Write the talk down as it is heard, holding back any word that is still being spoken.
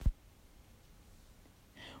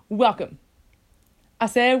Welcome. I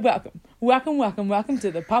said welcome. Welcome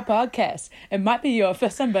to the podcast. It might be your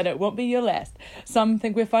first time, but it won't be your last. Some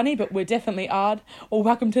think we're funny, but we're definitely odd. Or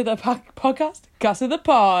welcome to the podcast, Cuss of the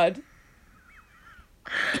Pod.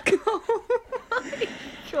 Oh my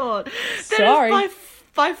god. Sorry. That is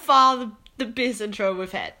by far the best intro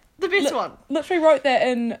we've had. The best one. Literally wrote that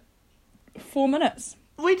in 4 minutes.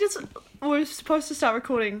 We were supposed to start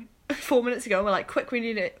recording 4 minutes ago and we're like, quick, we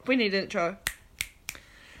need an intro.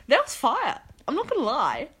 That was fire. I'm not gonna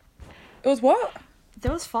lie. It was what?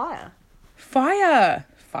 That was fire. Fire.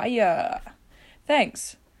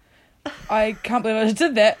 Thanks. I can't believe I just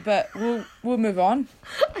did that, but we'll move on.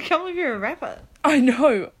 I can't believe you're a rapper. I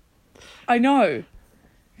know. I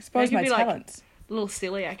suppose my talents. Like a little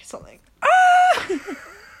celiac or something. Ah!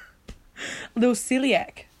 A little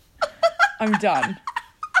celiac. I'm done.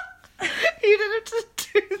 You didn't have to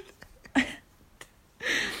do that.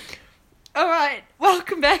 Alright,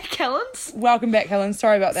 welcome back, Helens. Welcome back, Helens.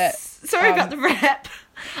 Sorry about that. Sorry about the rap.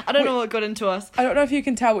 I don't know what got into us. I don't know if you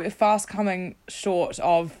can tell we're fast coming short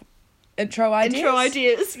of intro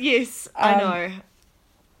ideas. Yes, I know.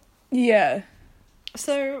 Yeah.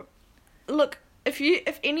 So, look, if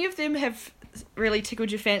any of them have really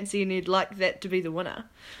tickled your fancy and you'd like that to be the winner,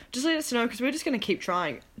 just let us know, because we're just going to keep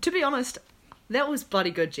trying. To be honest, that was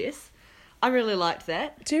bloody good, Jess. I really liked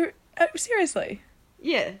that. Seriously?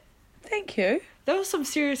 Yeah. Thank you. That was some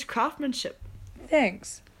serious craftsmanship.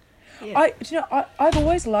 Thanks. Yeah. I've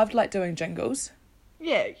always loved like doing jingles.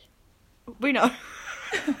 Yeah. We know.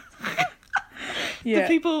 Yeah. The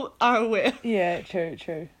people are aware. Yeah, true.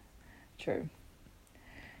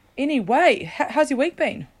 Anyway, how's your week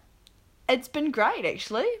been? It's been great,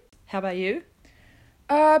 actually. How about you?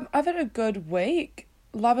 I've had a good week.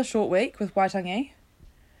 Love a short week with Waitangi.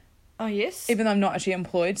 Oh, yes? Even though I'm not actually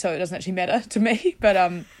employed, so it doesn't actually matter to me. But,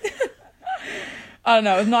 I don't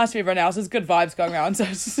know, it was nice for everyone else. There's good vibes going around, so it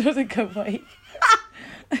was a good week.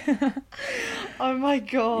 Oh, my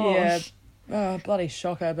gosh. Yeah. Oh, bloody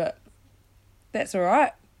shocker, but that's all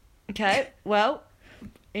right. Okay, well,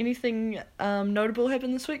 anything notable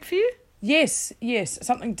happened this week for you? Yes,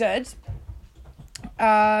 something did.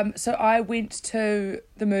 So I went to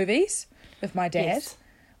the movies with my dad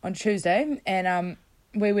on Tuesday, and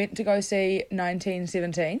we went to go see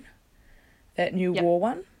 1917, that new war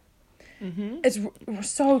one. Mm-hmm. It's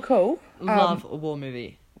so cool. Love a war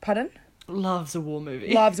movie. Pardon? Loves a war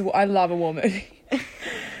movie. I love a war movie.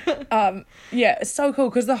 Yeah, it's so cool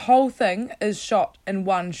because the whole thing is shot in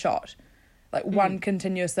one shot, like one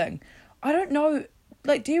continuous thing. I don't know,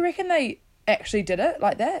 like, do you reckon they actually did it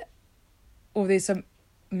like that? Or there's some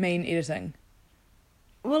mean editing?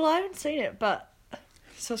 Well, I haven't seen it, but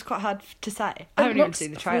so it's quite hard to say. I haven't even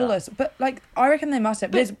seen the trailer. Flawless, but like I reckon they must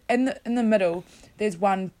have. There's in the middle. There's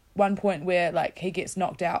one point where like he gets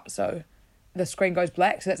knocked out, so the screen goes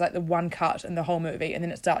black. So that's like the one cut in the whole movie, and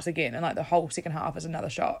then it starts again, and like the whole second half is another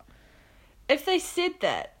shot. If they said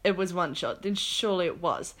that it was one shot, then surely it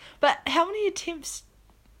was. But how many attempts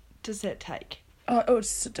does that take? Oh,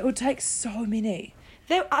 it would take so many.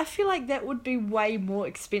 I feel like that would be way more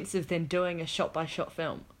expensive than doing a shot-by-shot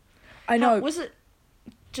film. I know. Was it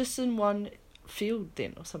just in one field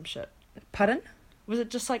then, or some shit? Pardon? Was it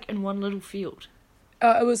just like in one little field?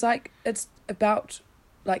 It was like, it's about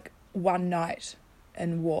like one night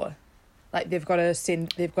in war. Like they've got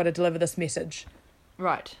to deliver this message.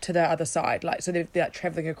 Right. To the other side. Like, so they're like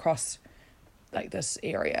travelling across like this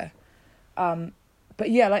area. But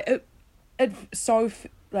yeah, like it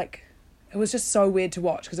was just so weird to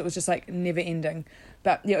watch because it was just like never ending.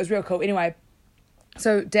 But yeah, it was real cool. Anyway,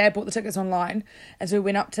 so Dad bought the tickets online, and so we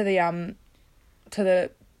went up to the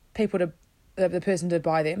people the person to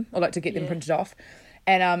buy them, or like to get them printed off,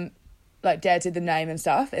 and like Dad said the name and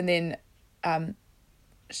stuff, and then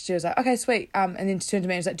she was like, okay, sweet, and then she turned to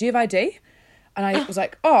me and was like, do you have ID? And I was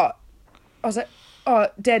like, oh,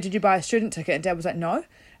 Dad, did you buy a student ticket? And Dad was like, no. And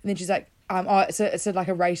then she's like, it's like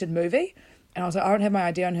a rated movie. And I was like, I don't have my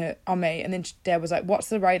ID on me. And then Dad was like, what's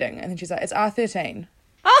the rating? And then she's like, it's R13.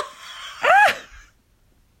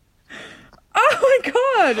 Oh my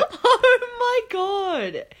god! Oh my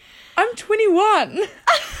god! I'm 21.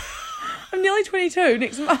 I'm nearly 22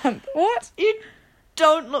 next month. What? You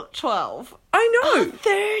don't look 12. I know.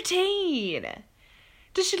 13.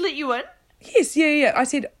 Did she let you in? Yes, yeah. I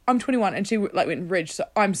said, I'm 21, and she like went, Reg, so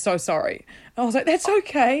I'm so sorry. And I was like, that's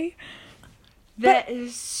okay. That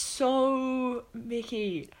is so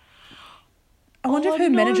Mickey. I wonder if her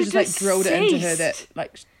manager just like drilled it into her that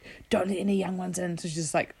like, don't let any young ones in, so she's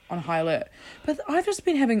just like on high alert. But I've just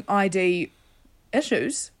been having ID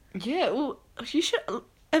issues. Yeah, well, you should.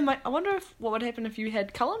 I wonder what would happen if you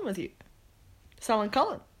had Cullen with you. Sullen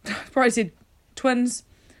Cullen. Probably said, twins.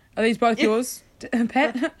 Are these both yours,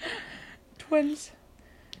 Pat? Twins.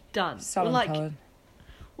 Done. So Like,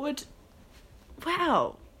 uncoloured.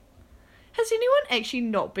 Wow. Has anyone actually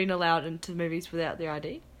not been allowed into movies without their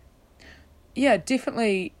ID? Yeah,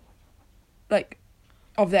 definitely, like,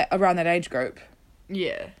 around that age group.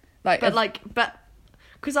 Yeah. Like,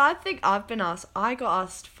 Because I think I got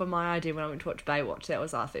asked for my ID when I went to watch Baywatch. That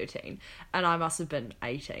was R13. And I must have been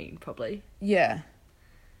 18, probably. yeah.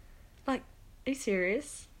 Like, are you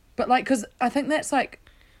serious? But, like, because I think that's, like...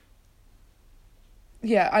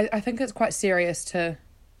 Yeah, I think it's quite serious to...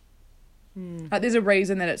 Like, there's a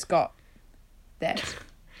reason that it's got that.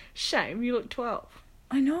 Shame, you look 12.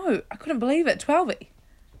 I know. I couldn't believe it. 12-y.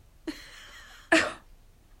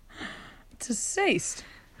 Deceased.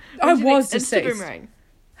 I When's your was next deceased. Instagram ring?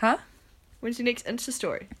 Huh? When's your next Insta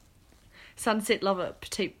story? Sunset Lover,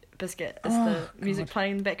 Petite Biscuit. Is the music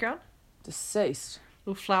playing in the background? Deceased.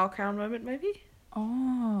 Little flower crown moment, maybe?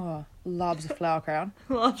 Oh, loves a flower crown.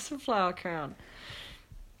 Loves a flower crown.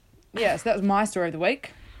 Yeah, so that was my story of the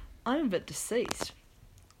week. I'm a bit deceased.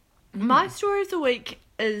 My story of the week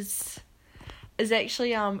is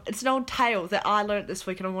actually it's an old tale that I learnt this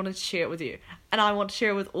week and I wanted to share it with you. And I want to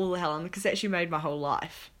share it with all the Helens because it actually made my whole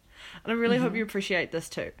life. And I really hope you appreciate this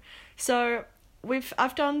too. So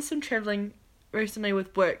I've done some travelling recently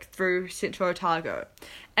with work through Central Otago.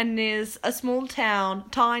 And there's a small town,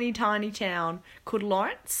 tiny town called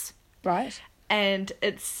Lawrence. Right. And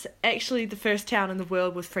it's actually the first town in the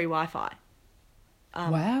world with free Wi-Fi.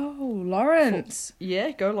 Wow, Lawrence.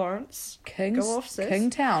 Yeah, go Lawrence. Go off, sis.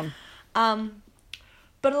 Kingtown.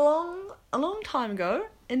 But a long time ago,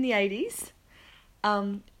 in the 80s,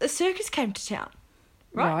 a circus came to town.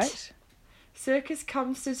 Right? Circus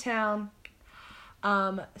comes to town.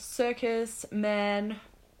 Circus man,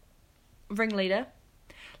 ringleader,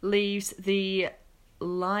 leaves the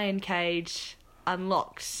lion cage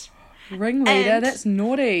unlocked. Ringleader, And that's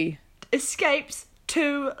naughty. escapes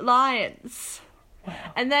 2 lions.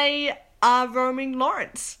 Wow. And they are roaming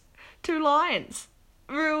Lawrence. 2 lions.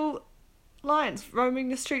 Real lions roaming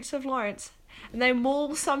the streets of Lawrence. And they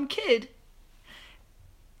maul some kid.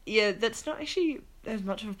 Yeah, that's not actually as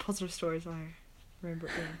much of a positive story as I remember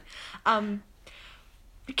it being.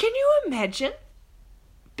 Can you imagine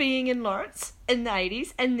being in Lawrence in the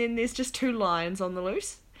 80s and then there's just 2 lions on the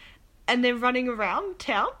loose? And they're running around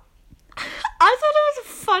town? I thought it was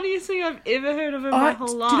the funniest thing I've ever heard of in my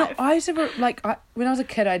whole life. Do you know, I used to, when I was a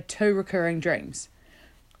kid, I had 2 recurring dreams.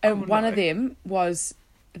 And one of them was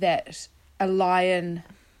that a lion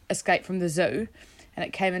escaped from the zoo and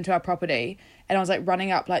it came into our property and I was like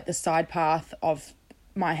running up like the side path of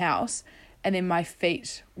my house and then my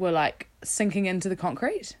feet were like sinking into the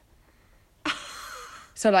concrete.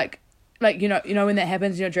 So like you know when that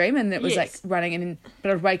happens in your dream and it was like running and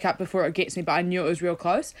but I'd wake up before it gets me, but I knew it was real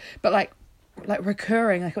close. But like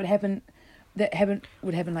recurring, like it would happen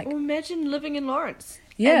like... Well, imagine living in Lawrence.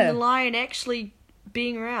 Yeah. And the lion actually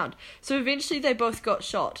being around. So eventually they both got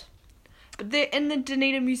shot. But they're in the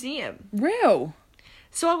Dunedin Museum. Real?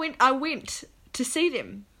 So I went to see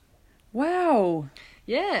them. Wow.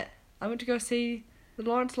 Yeah. I went to go see the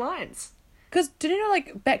Lawrence lions. Because did you know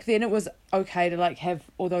like back then it was okay to like have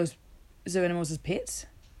all those zoo animals as pets?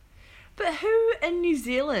 But who in New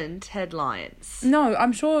Zealand had lions? No,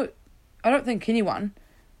 I'm sure... I don't think anyone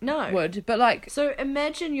would, but like... So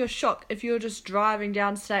imagine your shock if you're just driving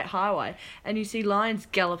down State Highway and you see lions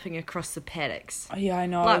galloping across the paddocks. Oh, yeah, I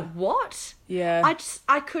know. Like, what? Yeah.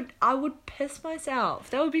 I would piss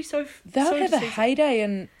myself. That would be so... They'll so have a heyday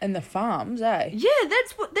in the farms, eh? Yeah,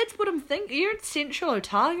 that's what I'm thinking. You're in Central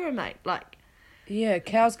Otago, mate. Like... Yeah,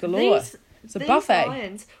 cows galore. It's a buffet. These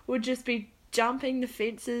lions would just be jumping the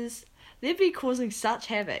fences. They'd be causing such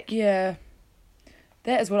havoc. Yeah.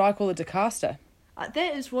 That is what I call a decaster.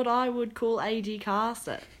 That is what I would call a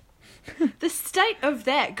decaster. The state of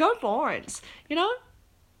that. Go Lawrence. You know?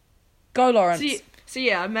 Go Lawrence. So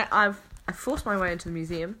yeah, I forced my way into the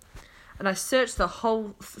museum. And I searched the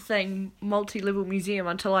whole thing, multi-level museum,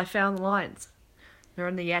 until I found the lions. They're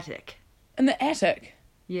in the attic. In the attic?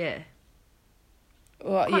 Yeah.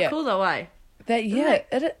 Well, Quite cool though, eh?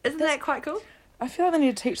 Isn't that quite cool? I feel like they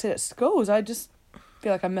need to teach that at schools. I just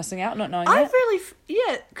feel like I'm missing out not knowing I that. really...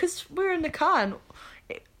 Yeah, because we're in the car and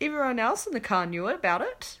everyone else in the car knew about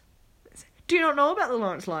it. Do you not know about the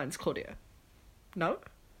Lawrence lions, Claudia? No?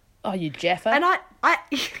 Oh, you Jaffa. And I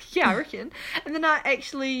yeah, I reckon. And then I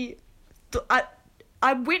actually...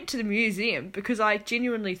 I went to the museum because I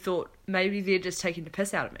genuinely thought maybe they're just taking the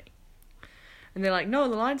piss out of me. And they're like, no,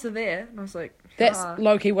 the lions are there. And I was like... That's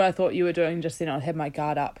low-key what I thought you were doing just then. I had my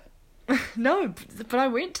guard up. No, but I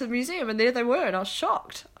went to the museum and there they were, and I was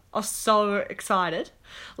shocked. I was so excited.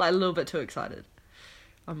 Like, a little bit too excited.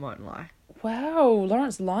 I won't lie. Wow,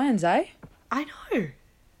 Lawrence Lyons, eh? I know.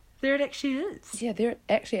 There it actually is. Yeah, there it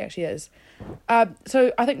actually is.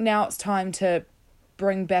 So I think now it's time to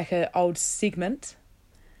bring back an old segment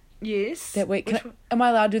Yes. that week. Am I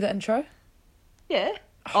allowed to do the intro? Yeah.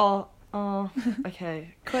 Oh,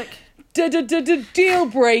 okay. Quick. Deal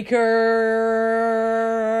breaker.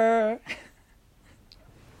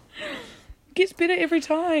 Gets better every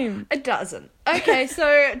time. It doesn't. Okay,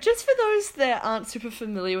 so just for those that aren't super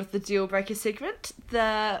familiar with the deal breaker segment,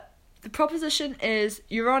 the proposition is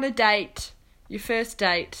you're on a date, your first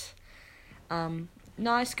date,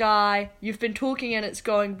 nice guy, you've been talking and it's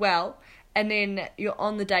going well, and then you're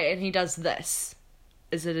on the date and he does this.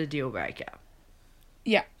 Is it a deal breaker?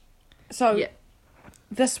 Yeah. So Yeah.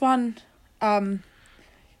 this one,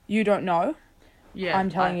 you don't know. Yeah. I'm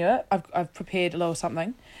telling you it. I've prepared a little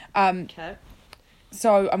something. Okay.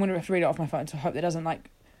 So I'm gonna have to read it off my phone. So I hope that doesn't like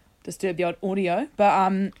disturb the odd audio.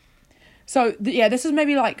 But so this is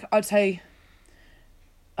maybe like I'd say,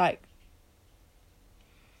 like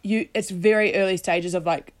it's very early stages of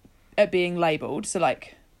like it being labelled. So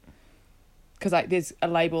like, because like there's a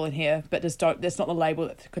label in here, but that's not the label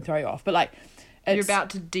that could throw you off. But like, You're about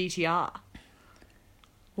to DTR.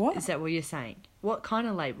 What? Is that what you're saying? What kind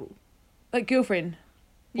of label? Like girlfriend.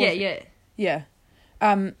 Yeah. Yeah.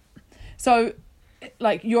 So,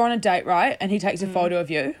 like, you're on a date, right? And he takes a photo of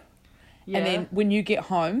you. Yeah. And then when you get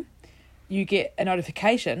home, you get a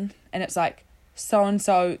notification, and it's like,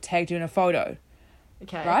 so-and-so tagged you in a photo.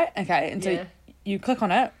 Okay. Right? Okay. And so you click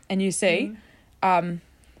on it, and you see the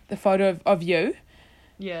photo of you.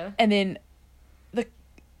 Yeah. And then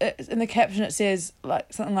in the caption it says,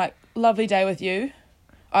 like, something like, lovely day with you.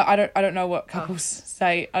 I don't know what couples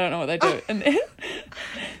say. I don't know what they do in there.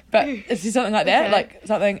 But it's just something like that, Okay. like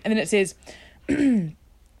something, and then it says,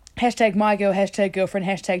 hashtag my girl, hashtag girlfriend,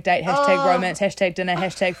 hashtag date, hashtag romance, hashtag dinner,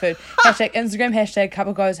 hashtag food, hashtag Instagram, hashtag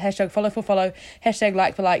couple goes, hashtag follow for follow, hashtag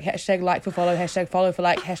like for like, hashtag like for follow, hashtag follow for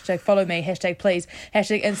like, hashtag follow me, hashtag please,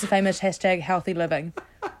 hashtag Insta famous, hashtag healthy living.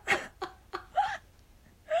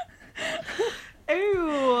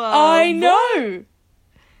 Ew. I know.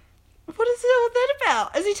 What is all that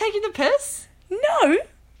about? Is he taking the piss? No,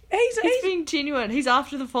 He's being genuine. He's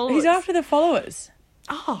after the followers. he's after the followers.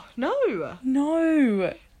 Oh, no.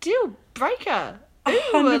 No, Deal breaker. Ew,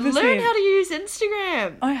 100%. learn how to use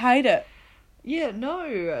Instagram. I hate it. Yeah,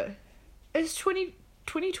 no. It's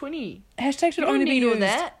 2020. Hashtag should You don't only be need all used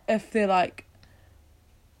that. if they're like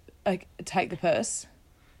take the piss,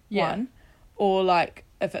 Yeah. one, or like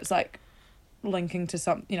if it's like linking to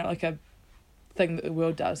some, like a thing that the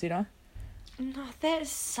world does, No, that is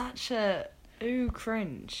such a... Ooh,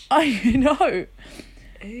 cringe. I know.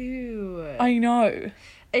 Ew. I know.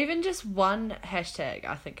 Even just one hashtag,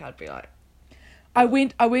 I think I'd be like... I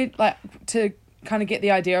went like to kind of get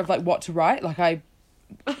the idea of like what to write. Like I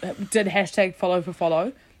did hashtag follow for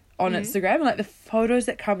follow on Instagram, and like the photos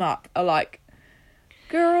that come up are like,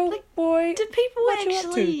 girl, Like, boy. Do people what you up to?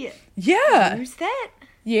 actually Yeah. use that?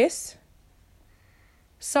 Yes.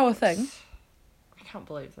 So a thing. I can't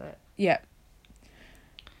believe that. Yeah.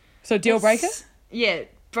 So deal breaker? Yeah,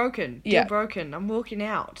 broken. Deal Yeah. broken. I'm walking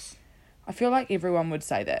out. I feel like everyone would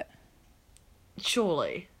say that.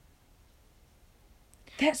 Surely.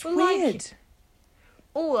 That's Well, like- weird.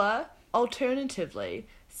 Or, alternatively,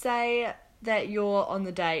 say that you're on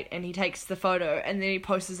the date and he takes the photo and then he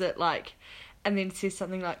posts it like, and then says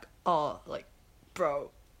something like, oh, like,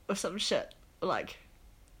 bro, or some shit. Like,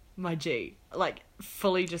 my G. Like,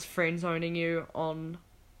 fully just friend zoning you on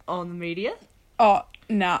the media. Oh,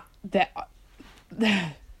 nah.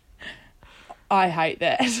 I hate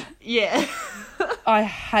that. Yeah. I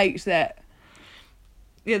hate that.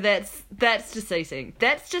 Yeah, that's deceasing.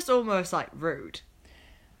 That's just almost like rude.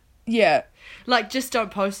 Yeah. Like, just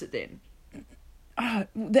don't post it then.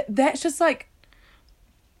 That's just like...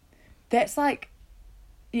 That's like...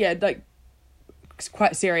 Yeah, like... It's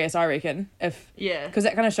quite serious, I reckon. Yeah. Because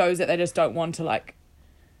that kind of shows that they just don't want to, like...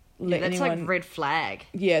 Yeah, that's anyone... like red flag.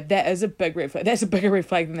 Yeah, that is a big red flag. That's a bigger red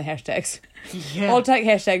flag than the hashtags. Yeah. I'll take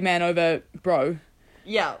hashtag man over bro.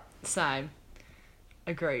 Yeah, same.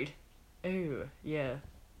 Agreed. Ooh, yeah.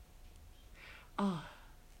 Oh.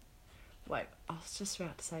 Wait, I was just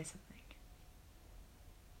about to say something.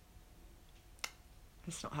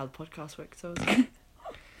 That's not how the podcast works, so is it?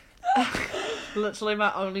 Literally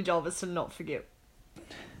my only job is to not forget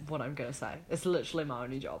what I'm going to say. It's literally my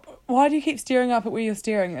only job. Why do you keep staring up at where you're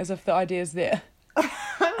staring as if the idea's there?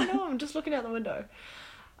 I don't know, I'm just looking out the window.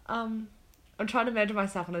 I'm trying to imagine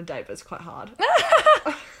myself on a date, but it's quite hard.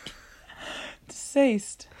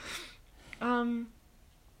 deceased. Oh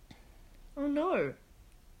no.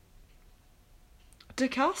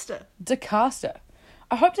 DeCaster. DeCaster.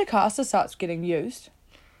 I hope DeCaster starts getting used.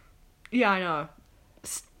 Yeah, I know.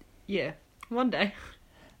 Yeah, one day.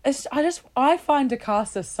 I find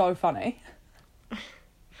DeCaster so funny.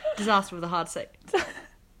 Disaster with a hard C.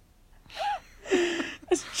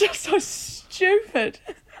 It's just so stupid.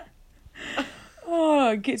 Oh,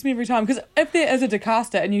 it gets me every time. Because if there is a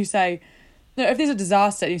DeCaster and you say, no, if there's a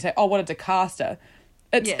disaster and you say, oh, what a DeCaster,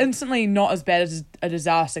 it's instantly not as bad as a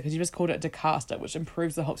disaster because you just called it a DeCaster, which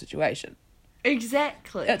improves the whole situation.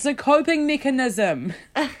 Exactly. It's a coping mechanism.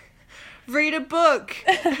 Read a book.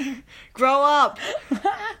 Grow up.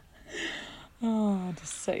 Oh,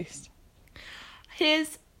 deceased.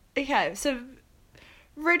 Okay, so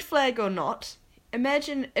red flag or not,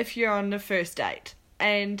 imagine if you're on the first date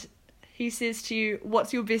and he says to you,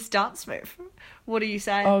 what's your best dance move? What do you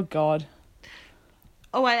say? Oh, God.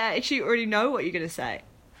 Oh, wait, I actually already know what you're going to say.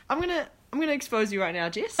 I'm gonna expose you right now,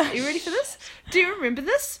 Jess. Are you ready for this? Do you remember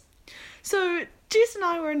this? So, Jess and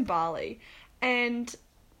I were in Bali, and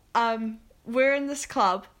we're in this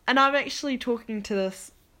club, and I'm actually talking to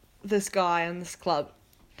this guy in this club,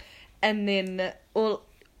 and then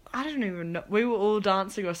I don't even know, we were all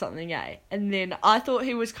dancing or something, eh? And then I thought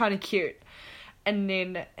he was kind of cute, and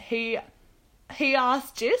then he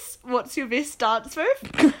asked Jess, "What's your best dance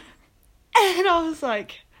move?" And I was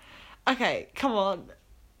like, "Okay, come on,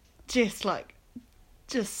 Jess, like,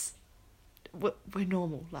 just we're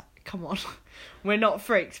normal, like, come on, we're not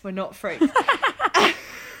freaks."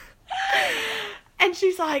 And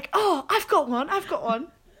she's like, "Oh, I've got one.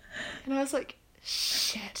 And I was like,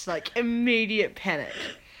 shit, like, immediate panic.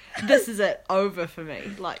 This is it, over for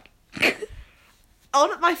me. Like,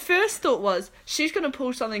 my first thought was, she's going to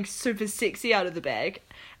pull something super sexy out of the bag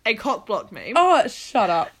and cock block me. Oh, shut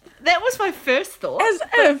up. That was my first thought.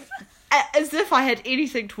 As if I had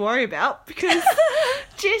anything to worry about, because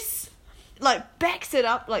Jess, like, backs it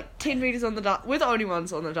up, like, 10 metres on the dance. We're the only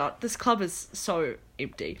ones on the dance. This club is so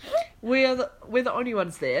empty. We're the only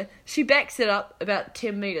ones there. She backs it up about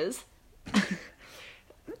 10 metres,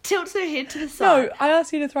 tilts her head to the side. No, I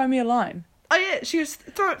asked you to throw me a line. Oh, yeah, she goes,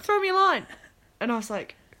 throw me a line. And I was,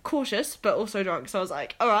 like, cautious, but also drunk. So I was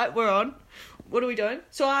like, all right, we're on. What are we doing?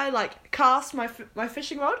 So I, like, cast my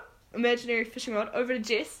fishing rod, imaginary fishing rod, over to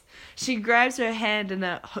Jess. She grabs her hand in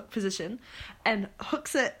a hook position and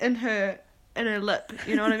hooks it in her lip,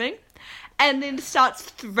 you know what I mean? And then starts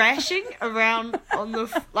thrashing around on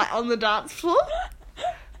the dance floor.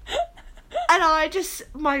 And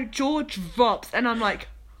my jaw drops, and I'm like,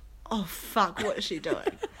 oh fuck, what is she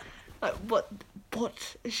doing? Like, what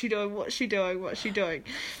is she doing? What's she doing?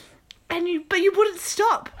 But you wouldn't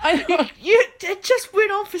stop. It just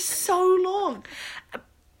went on for so long.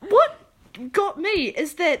 What got me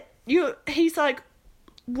is that he's like,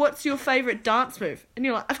 what's your favourite dance move? And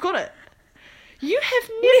you're like, I've got it. You have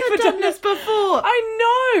never done this before. I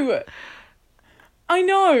know.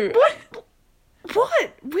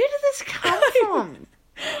 What? Where did this come from?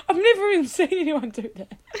 I've never even seen anyone do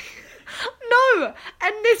that. No,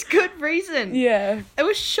 and there's good reason. Yeah. It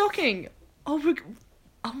was shocking. Can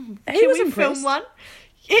He was we impressed. film one?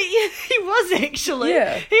 Yeah, he was actually.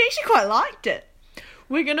 Yeah. He actually quite liked it.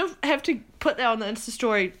 We're going to have to put that on the Insta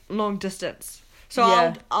story long distance. So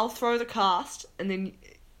Yeah. I'll throw the cast, and then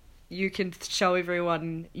you can show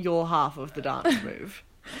everyone your half of the dance move.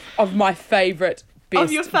 Of my favourite, best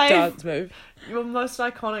Of your dance move. Your most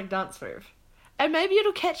iconic dance move. And maybe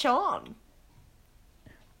it'll catch on.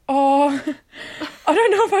 Oh, I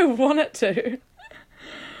don't know if I want it to.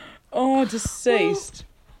 Oh, deceased. Well,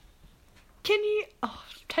 can you... Oh,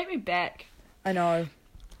 take me back. I know.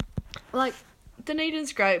 Like,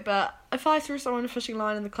 Dunedin's great, but if I threw someone a fishing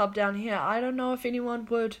line in the club down here, I don't know if anyone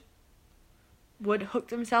would hook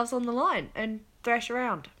themselves on the line and thrash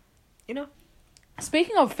around. You know?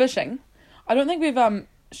 Speaking of fishing, I don't think we've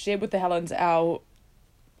shared with the Helens our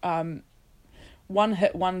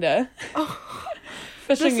one-hit wonder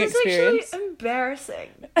fishing this experience. This is actually embarrassing.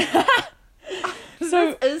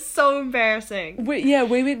 So, this is so embarrassing. We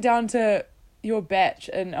went down to your batch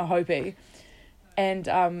in Ahopi,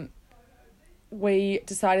 and we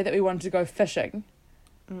decided that we wanted to go fishing.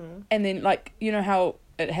 Mm. And then, like, you know how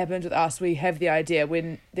it happens with us, we have the idea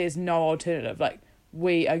when there's no alternative, like,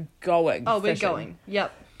 we are going Oh, fishing. we're going.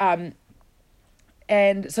 Yep.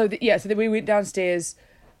 And so then we went downstairs,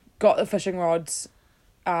 got the fishing rods,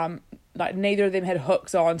 like, neither of them had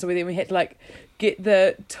hooks on, so we had to, like, get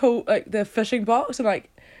the tool, like, the fishing box and, like,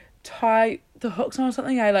 tie the hooks on or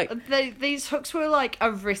something. These hooks were like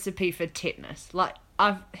a recipe for tetanus. Like,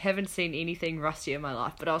 I haven't seen anything rusty in my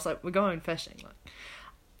life, but I was like, we're going fishing. Like,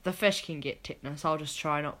 the fish can get tetanus. I'll just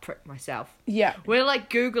try not prick myself. Yeah. We're like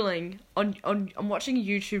Googling I'm watching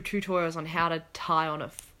YouTube tutorials on how to tie on a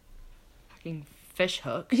fucking fish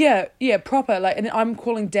hook. Yeah, proper. Like, and then I'm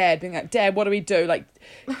calling Dad, being like, Dad, what do we do? Like,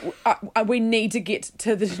 we need to get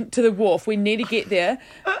to the wharf. We need to get there.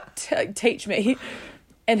 Teach me.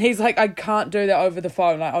 And he's like, I can't do that over the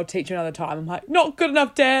phone. Like, I'll teach you another time. I'm like, not good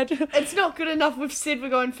enough, Dad. It's not good enough. We've said we're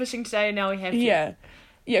going fishing today, and now we have to. Yeah,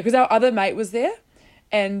 because our other mate was there,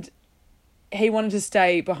 and he wanted to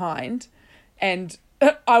stay behind, and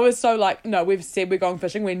I was so like, no, we've said we're going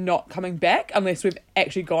fishing. We're not coming back unless we've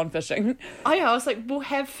actually gone fishing. Oh yeah, I was like, we'll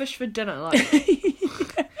have fish for dinner.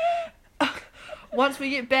 Like, once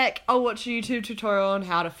we get back, I'll watch a YouTube tutorial on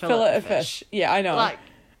how to fillet a fish. Yeah, I know. Like,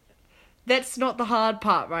 that's not the hard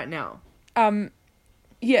part right now.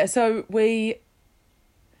 Yeah, so we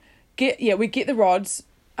get the rods.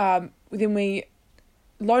 Then we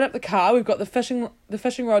load up the car. We've got the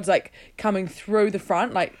fishing rods like coming through the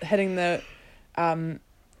front, like hitting the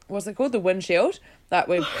what's it called, the windshield. Like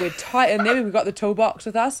we're tight in there. We've got the toolbox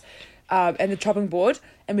with us, and the chopping board,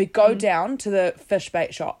 and we go down to the fish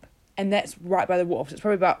bait shop, and that's right by the wharf. It's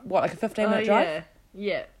probably about like a 15-minute drive.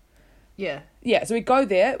 Yeah. So we go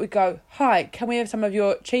there. We go, hi, can we have some of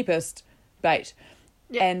your cheapest bait?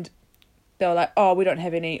 Yeah. And they were like, oh, we don't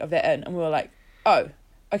have any of that in. And we were like, oh,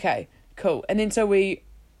 okay, cool. And then so we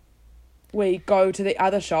go to the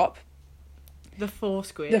other shop. The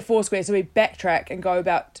Foursquare. So we backtrack and go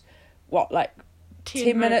about,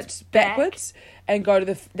 10 minutes backwards and go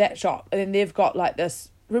to that shop. And then they've got like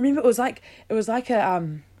this, remember it was like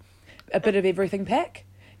a bit of everything pack.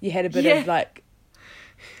 You had a bit of like,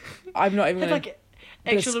 I'm not even going to...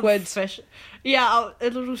 Actual squid. Fish. Yeah, a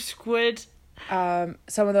little squid. Some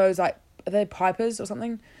of those, like, are they pipers or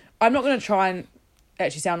something? I'm not going to try and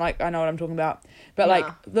actually sound like I know what I'm talking about. But, like,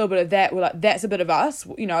 a little bit of that, we're like, that's a bit of us.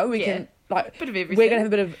 You know, we can, like... Bit of everything. We're going to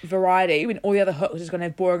have a bit of variety when all the other hooks are just going to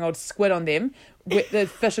have boring old squid on them. The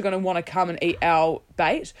fish are going to want to come and eat our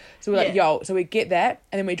bait. So we're like, yo. So we get that,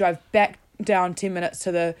 and then we drive back down 10 minutes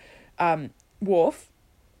to the wharf,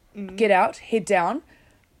 get out, head down,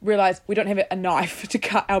 realise we don't have a knife to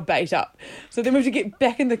cut our bait up. So then we have to get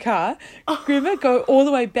back in the car, go all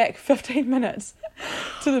the way back 15 minutes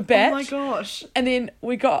to the batch. Oh my gosh. And then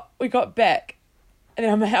we got back, and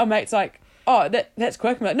then our mate's like, oh, that's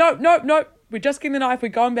quick. I'm like, no, we're just getting the knife, we're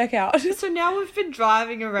going back out. So now we've been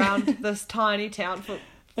driving around this tiny town for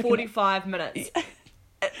 45 minutes.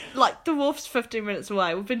 Like, the wharf's 15 minutes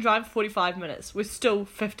away. We've been driving 45 minutes. We're still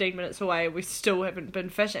 15 minutes away. We still haven't been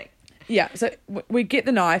fishing. Yeah, so we get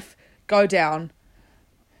the knife, go down,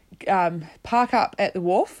 park up at the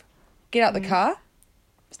wharf, get out the car,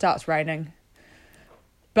 starts raining.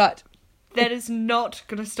 But... that is not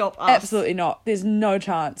going to stop us. Absolutely not. There's no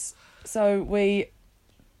chance. So we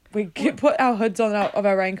put our hoods on of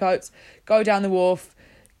our raincoats, go down the wharf.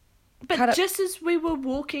 But just as we were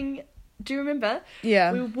walking... Do you remember?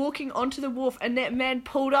 Yeah. We were walking onto the wharf and that man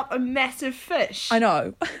pulled up a massive fish. I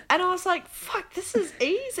know. And I was like, fuck, this is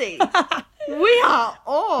easy. We are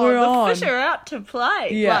on. We're the on. fish are out to play.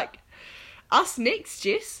 Yeah. Like, us next,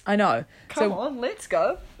 Jess. I know. Come on, let's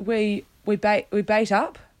go. We bait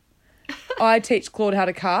up. I teach Claude how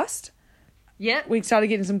to cast. Yeah. We started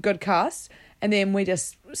getting some good casts. And then we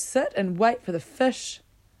just sit and wait for the fish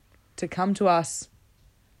to come to us.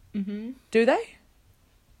 Mm-hmm. Do they?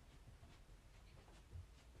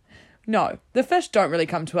 No, the fish don't really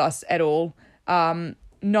come to us at all.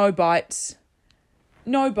 No bites,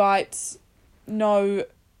 no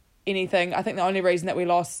anything. I think the only reason that we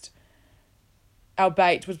lost our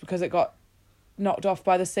bait was because it got knocked off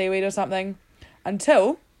by the seaweed or something.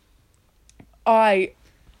 Until I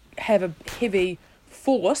have a heavy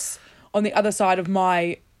force on the other side of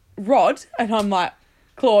my rod, and I'm like,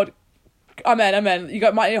 Claude, I'm in.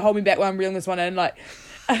 You might need to hold me back while I'm reeling this one in, like...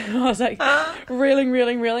 I was like, reeling.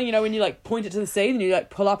 You know, when you like point it to the sea, and you like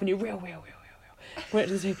pull up and you reel. Point it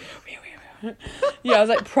to the sea, reel. Yeah, I was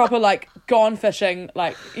like proper like gone fishing,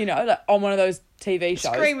 like, you know, like on one of those TV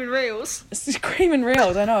shows. Screaming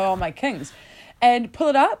reels. I know, oh my kings. And pull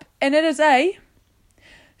it up, and it is a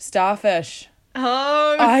starfish.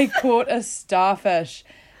 Oh. I caught a starfish.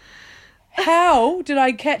 How did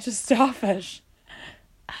I catch a starfish?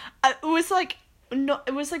 It was like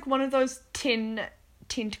one of those 10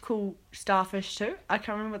 tentacle starfish too. I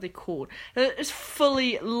can't remember what they're called. It's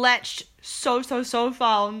fully latched so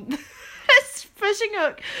far on this fishing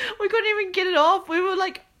hook. We couldn't even get it off. We were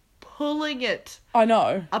like pulling it. I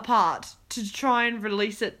know. Apart to try and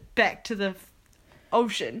release it back to the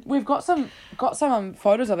ocean. We've got some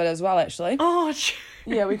photos of it as well, actually. Oh,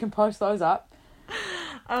 Yeah, we can post those up.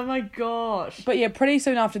 oh my gosh. But yeah, pretty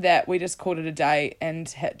soon after that, we just called it a day and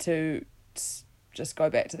had to just go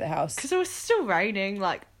back to the house. Because it was still raining.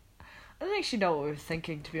 Like, I don't actually know what we were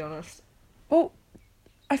thinking, to be honest. Well,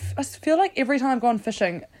 I feel like every time I've gone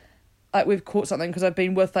fishing, like, we've caught something because I've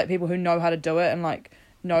been with, like, people who know how to do it and, like,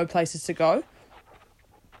 know places to go.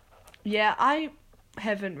 Yeah, I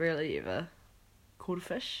haven't really ever caught a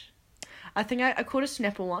fish. I think I caught a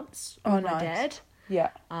snapper once with my dad. Yeah.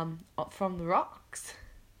 Up from the rocks.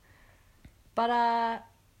 But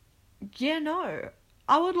yeah, no.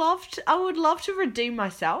 I would love to redeem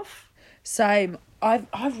myself. Same.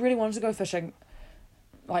 I've really wanted to go fishing,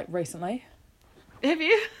 like, recently. Have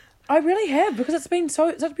you? I really have, because it's been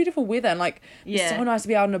such beautiful weather and, like, it's so nice to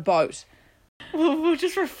be out on a boat. We'll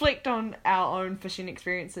just reflect on our own fishing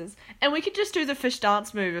experiences. And we could just do the fish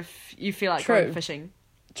dance move if you feel like going fishing.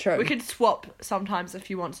 True. We could swap sometimes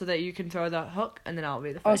if you want, so that you can throw the hook and then I'll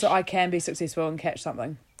be the fish. Oh, so I can be successful and catch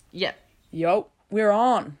something. Yeah. Yo, we're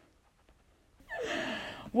on.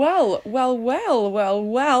 Well.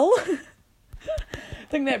 I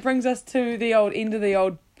think that brings us to the old end of the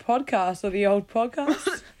old podcast, or the old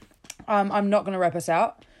podcast. I'm not going to wrap us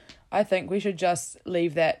out. I think we should just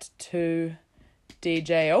leave that to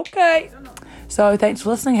DJ. Okay. So thanks for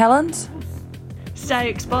listening, Helens. Stay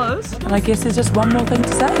exposed. And I guess there's just one more thing to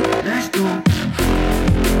say. Let's go.